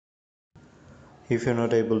If you're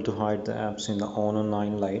not able to hide the apps in the Honor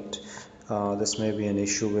 9 Lite, this may be an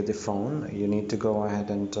issue with the phone. You need to go ahead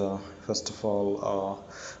and first of all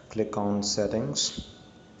click on settings,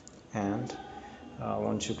 and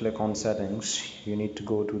once you click on settings, you need to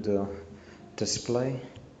go to the display.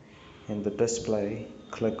 In the display,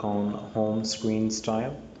 click on home screen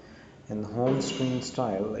style. In the home screen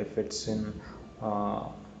style, if it's in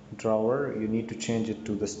drawer, you need to change it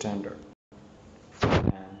to the standard.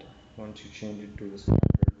 And once you change it to the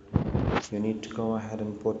standard, you need to go ahead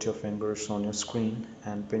and put your fingers on your screen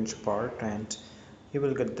and pinch apart, and you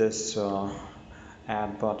will get this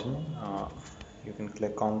add button. You can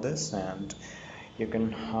click on this and you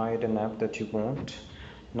can hide an app that you want.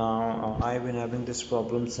 Now I've been having this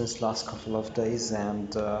problem since last couple of days,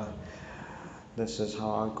 and this is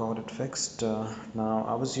how I got it fixed. Now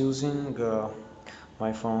I was using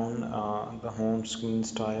my phone, the home screen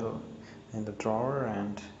style in the drawer,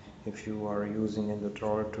 and if you are using in the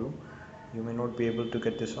drawer too, you may not be able to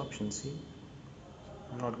get this option. See,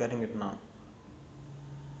 I'm not getting it now.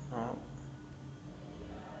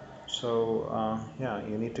 uh, yeah,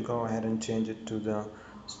 you need to go ahead and change it to the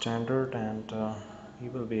standard, and you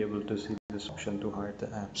will be able to see this option to hide the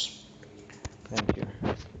apps. Thank you.